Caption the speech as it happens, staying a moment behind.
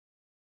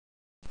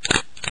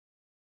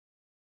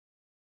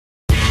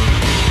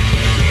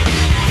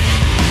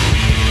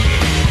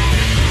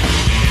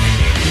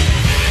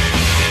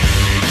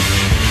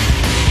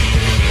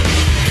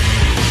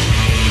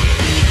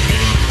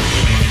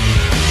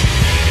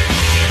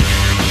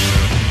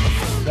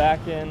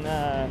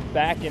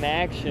back in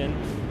action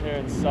here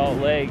in Salt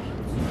Lake.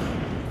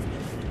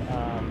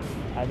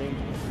 I think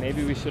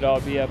maybe we should all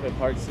be up at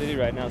Park City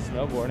right now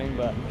snowboarding,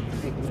 but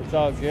it's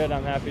all good.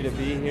 I'm happy to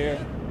be here,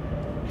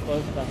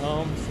 close to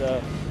home. So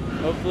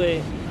hopefully,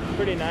 it's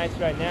pretty nice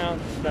right now.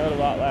 It snowed a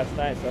lot last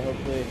night, so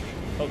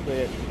hopefully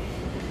it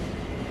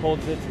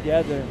holds it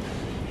together.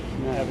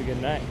 Nice. Have a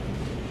good night.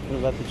 What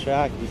about the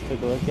track? Just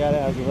took a look at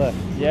it. How's it look?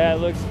 Yeah,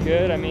 it looks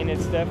good. I mean,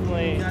 it's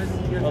definitely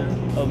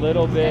a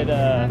little bit.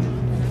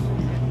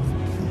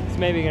 It's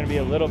maybe going to be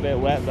a little bit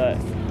wet, but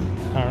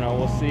I don't know.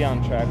 We'll see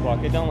on track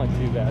walk. It don't look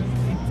too bad.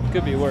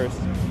 Could be worse.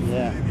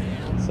 Yeah.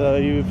 So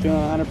you feeling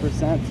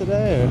 100%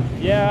 today? Or?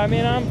 Yeah, I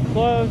mean, I'm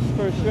close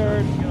for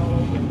sure.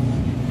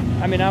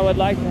 I mean, I would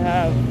like to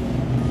have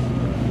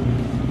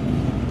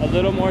a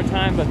little more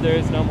time, but there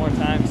is no more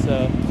time,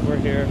 so we're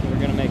here. We're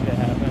going to make it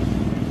happen.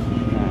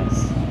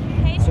 Nice.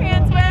 Hey,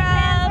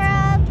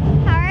 TransWorld!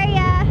 How are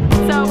ya?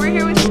 So we're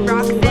here with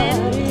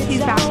Roczen. He's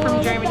back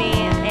from Germany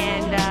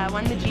and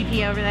won the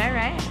GP over there,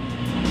 right?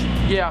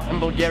 Yeah, in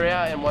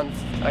Bulgaria, and once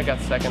I got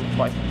second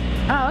twice.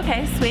 Oh,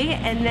 okay, sweet.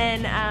 And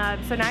then,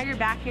 so now you're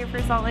back here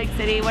for Salt Lake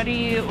City. What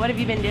have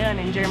you been doing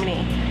in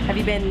Germany? Have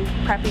you been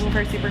prepping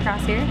for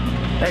Supercross here?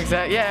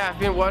 Exactly. Yeah, I've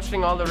been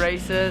watching all the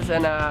races,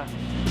 and it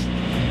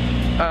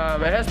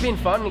has been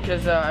fun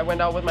because I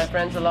went out with my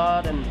friends a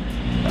lot, and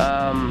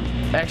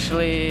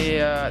actually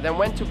then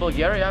went to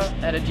Bulgaria,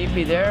 had a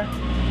GP there,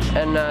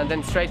 and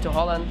then straight to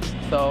Holland.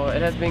 So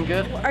it has been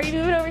good. Are you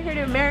moving over here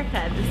to America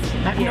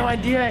I have no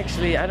idea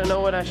actually. I don't know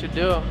what I should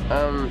do.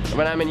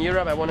 When I'm in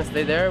Europe, I want to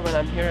stay there. When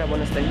I'm here, I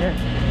want to stay here.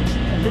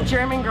 The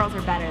German girls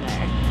are better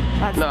there.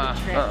 That's the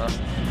trick.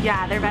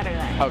 Yeah, they're better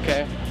there.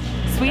 Okay.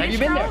 Swedish have you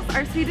been girls?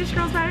 there? Are Swedish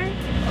girls better?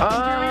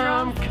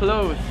 German girls?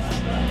 Close.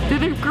 Do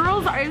the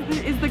girls,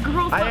 is the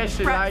girls I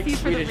actually like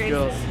Swedish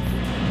girls.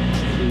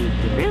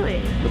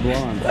 Really? The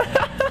blonde.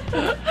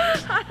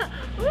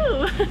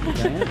 Ooh.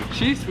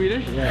 She's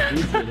Swedish? Yeah,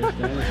 she's Swedish.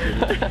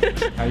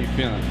 Swedish. How you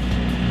feeling?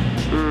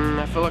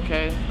 I feel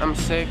okay. I'm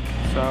sick,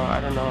 so I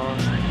don't know.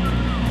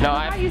 No,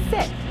 Who got you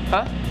sick?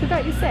 Huh? Who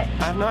got you sick?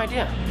 I have no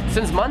idea.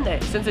 Since Monday,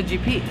 since the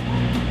GP.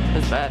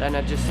 It's bad, and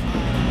I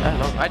don't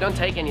know. I don't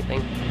take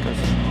anything, because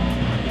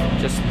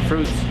just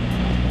fruits.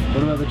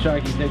 What about the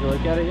track? You take a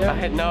look at it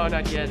yet? No,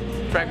 not yet.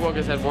 Track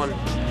walkers had one,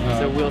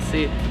 so we'll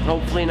see.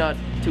 Hopefully not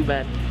too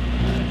bad.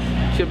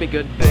 Should be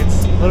good.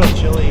 It's a little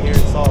chilly here in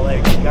Salt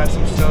Lake. Got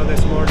some snow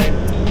this morning.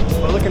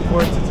 We're looking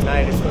forward to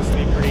tonight. It's supposed to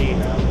be pretty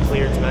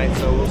clear tonight,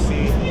 so we'll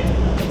see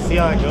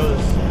how it goes.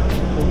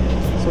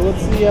 So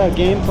what's the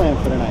game plan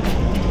for tonight?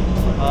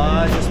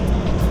 Just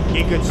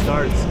get good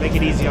starts, make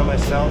it easy on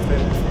myself,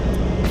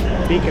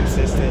 and be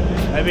consistent.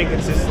 I've been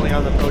consistently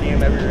on the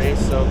podium every race,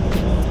 so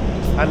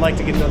I'd like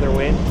to get another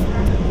win.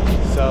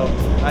 So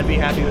I'd be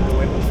happy with the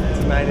win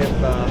tonight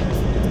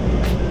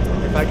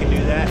if I can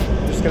do that.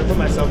 I'm just gonna put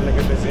myself in a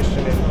good position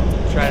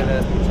and try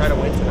to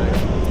win tonight.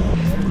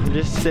 I'm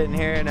just sitting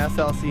here in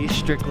SLC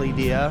Strictly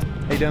Dia.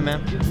 How you doing,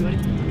 man?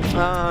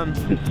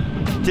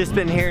 Just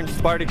been hearing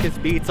Spartacus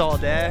beats all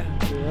day.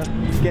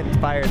 Just getting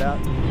fired up.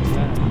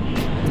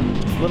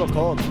 A little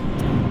cold.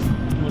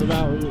 What do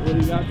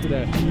you got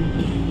today?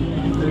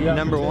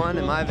 Number one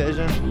in my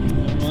vision.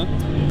 What?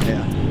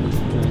 Yeah.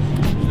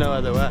 There's no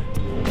other way.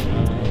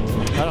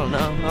 I don't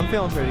know. I'm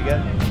feeling pretty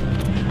good.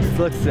 This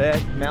looks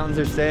sick. Mountains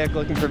are sick.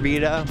 Looking for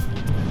Vito.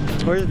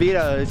 Where's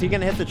Vito? Is he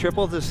gonna hit the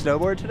triples of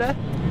snowboard today?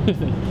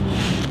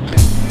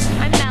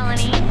 I'm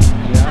Melanie.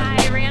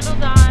 Hi, Randall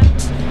Dawn.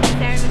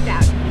 Sarah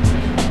McDowd.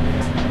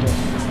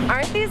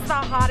 Aren't these the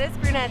hottest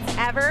brunettes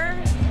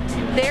ever?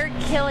 They're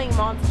killing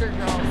monster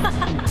girls.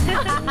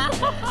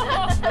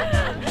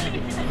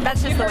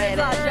 That's just the way it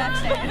is.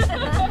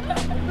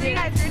 Who are you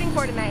guys rooting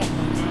for tonight?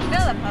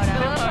 Filippoto.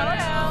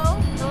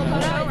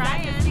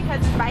 Ryan. Just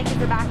because his bike is in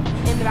the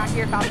back of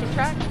your Falcon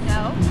truck?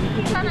 No.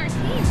 He's on our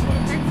team.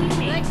 Our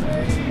teammate. Like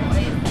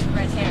boys with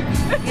red hair.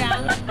 Yeah.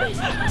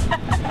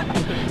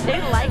 They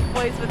like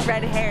boys with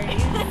red hair. Did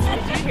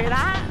you hear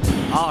that?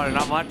 Oh,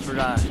 not much.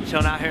 We're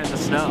chilling out here in the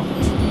snow.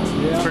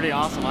 Yeah. It's pretty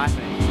awesome, I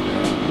think.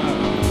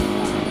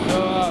 So,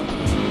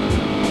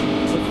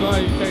 what's going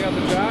on? You check out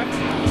the track?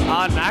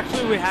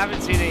 Actually, we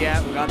haven't seen it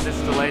yet. We got this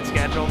delayed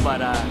schedule, but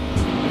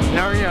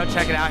now we're gonna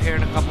check it out here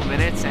in a couple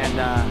minutes, and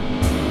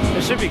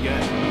it should be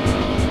good.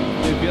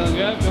 You feeling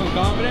good? Feeling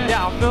confident?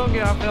 Yeah, I'm feeling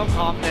good. I'm feeling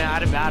confident. I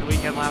had a bad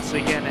weekend last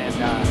weekend,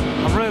 and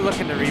I'm really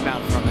looking to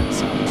rebound from it,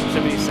 so it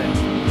should be sick.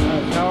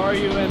 How are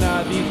you in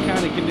these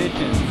kind of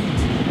conditions?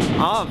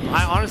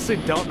 I honestly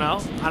don't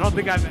know. I don't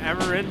think I've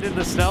ever ridden in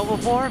the snow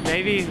before.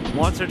 Maybe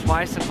once or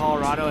twice in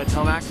Colorado at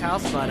Tomac's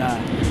house, but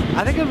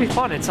I think it'll be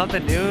fun. It's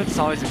something new. It's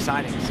always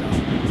exciting, so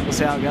we'll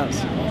see how it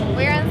goes.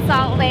 We're in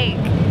Salt Lake.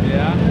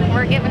 Yeah?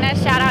 We're giving a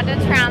shout out to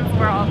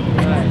TransWorld.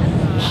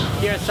 Nice.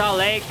 Here at Salt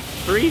Lake,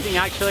 freezing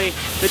actually.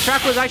 The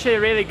track was actually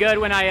really good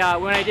when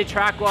I did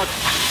track walk.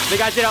 The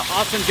guys did an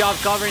awesome job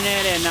covering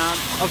it, and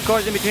of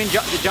course in between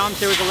the jumps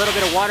there was a little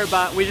bit of water,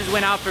 but we just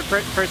went out for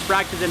first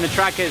practice, and the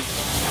track is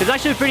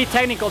actually pretty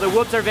technical. The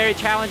whoops are very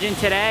challenging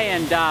today,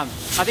 and I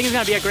think it's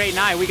going to be a great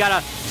night. We got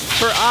a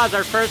for Oz,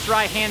 our first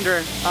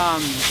right-hander,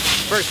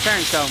 first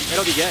turn, so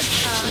it'll be good.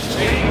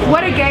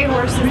 What a gay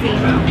horse is he?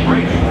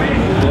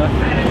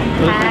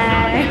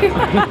 Hi.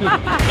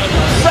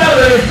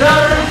 Saturday.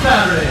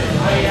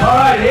 All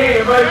right, hey,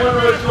 everybody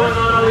wonder what's going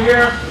on over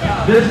here?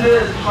 This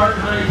is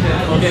Martin Huntington,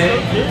 okay?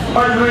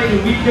 Martin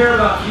Huntington, we care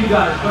about you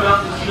guys. Put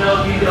out the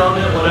snow, keep it on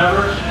it,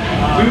 whatever.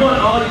 We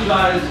want all you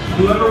guys,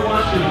 whoever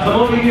wants to,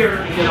 come over here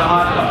and get a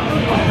hot dog.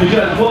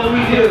 Because what we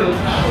do,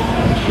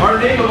 our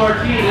name of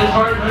our team is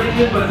Martin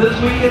Huntington, but this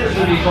weekend it's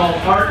going to be called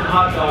Martin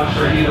Hot Dogs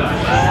for you guys.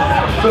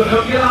 So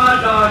come get a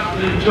hot dog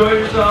and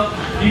enjoy yourself.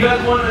 You guys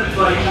want to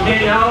like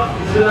hang out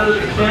and sit under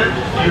the tent,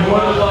 you're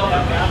more than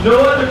welcome. No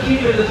other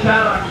team in this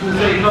paddock can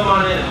say come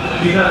on in,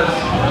 because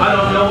I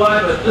don't know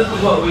why, but this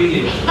is what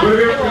we do. We're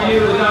here for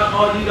you. Without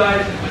all you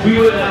guys, we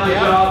wouldn't have a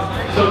job.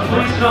 So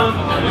please come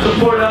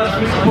support us.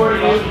 We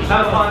support you.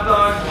 Have a hot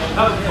dog,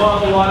 have a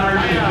bottle of water,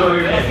 and enjoy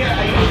your day.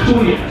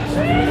 Ooh, yeah.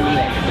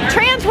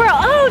 TransWorld!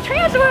 Oh,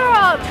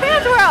 TransWorld!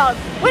 TransWorld!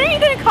 When are you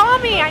gonna call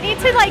me? I need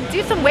to like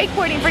do some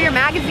wakeboarding for your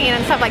magazine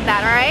and stuff like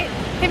that, alright?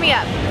 Hit me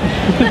up.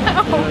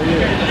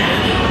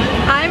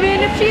 I'm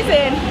in if she's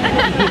in.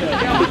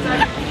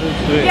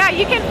 Yeah,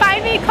 you can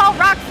find me called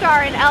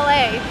Rockstar in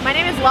LA. My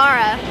name is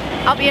Laura.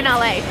 I'll be in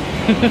LA.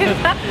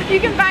 You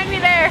can find me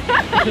there.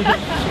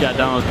 Just got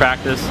done with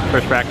practice,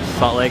 first practice in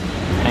Salt Lake,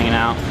 hanging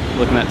out,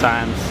 looking at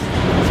times,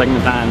 checking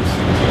the times,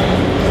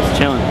 just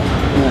chilling.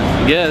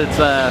 Yeah. Good, it's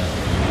a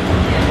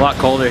lot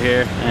colder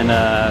here and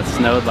it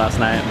snowed last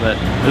night, but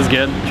it was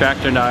good. Track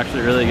turned out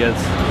actually really good.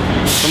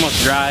 It's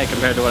almost dry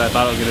compared to what I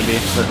thought it was going to be,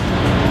 but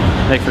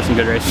make for some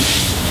good racing.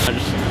 I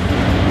just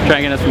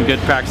trying to get us some good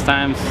practice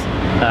times.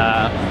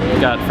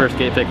 Got first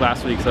gate pick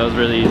last week, so it was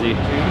really easy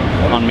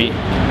on me.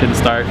 Couldn't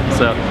start,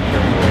 so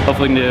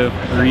hopefully we can do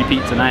a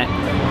repeat tonight.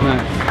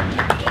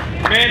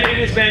 Man, it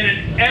has been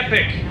an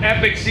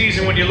epic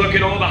season when you look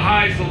at all the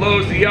highs, the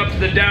lows, the ups,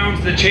 the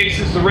downs, the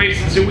chases, the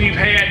races that we've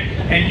had,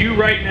 and you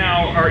right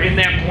now are in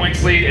that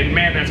points lead, and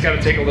man, that's got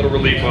to take a little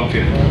relief off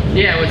you.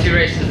 Yeah, with 2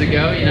 races to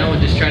go, you know, we'll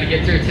just try to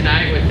get through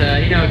tonight with,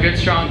 you know, a good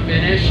strong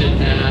finish, and,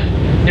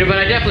 you know, but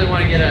I definitely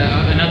want to get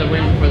another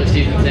win before the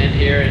season's end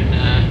here,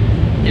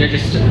 and, you know,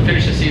 just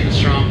finish the season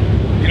strong.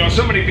 You know,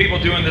 so many people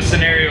doing the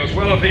scenarios.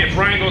 Well, if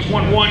Ryan goes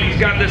 1-1, he's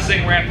got this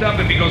thing wrapped up.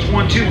 If he goes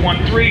 1-2,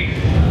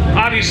 1-3,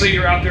 obviously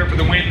you're out there for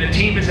the win. The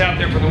team is out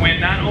there for the win,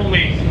 not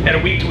only at a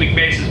week-to-week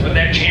basis, but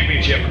that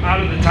championship.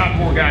 Out of the top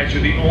 4 guys,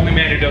 you're the only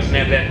man who doesn't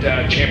have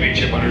that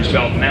championship under his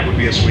belt, and that would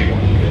be a sweet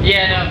one.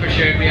 Yeah, no, for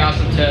sure. It'd be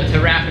awesome to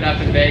wrap it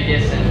up in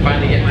Vegas and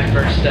finally get my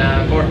first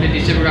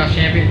 450 Supercross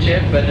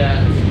championship. But,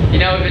 you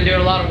know, we've been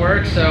doing a lot of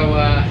work, so,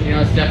 you know,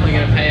 it's definitely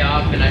going to pay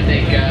off. And I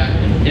think,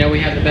 you know, we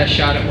have the best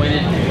shot at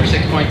winning. We're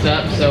 6 points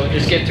up, so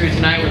just get through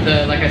tonight with,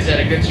 like I said,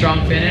 a good,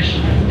 strong finish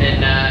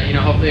and, you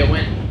know, hopefully a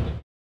win.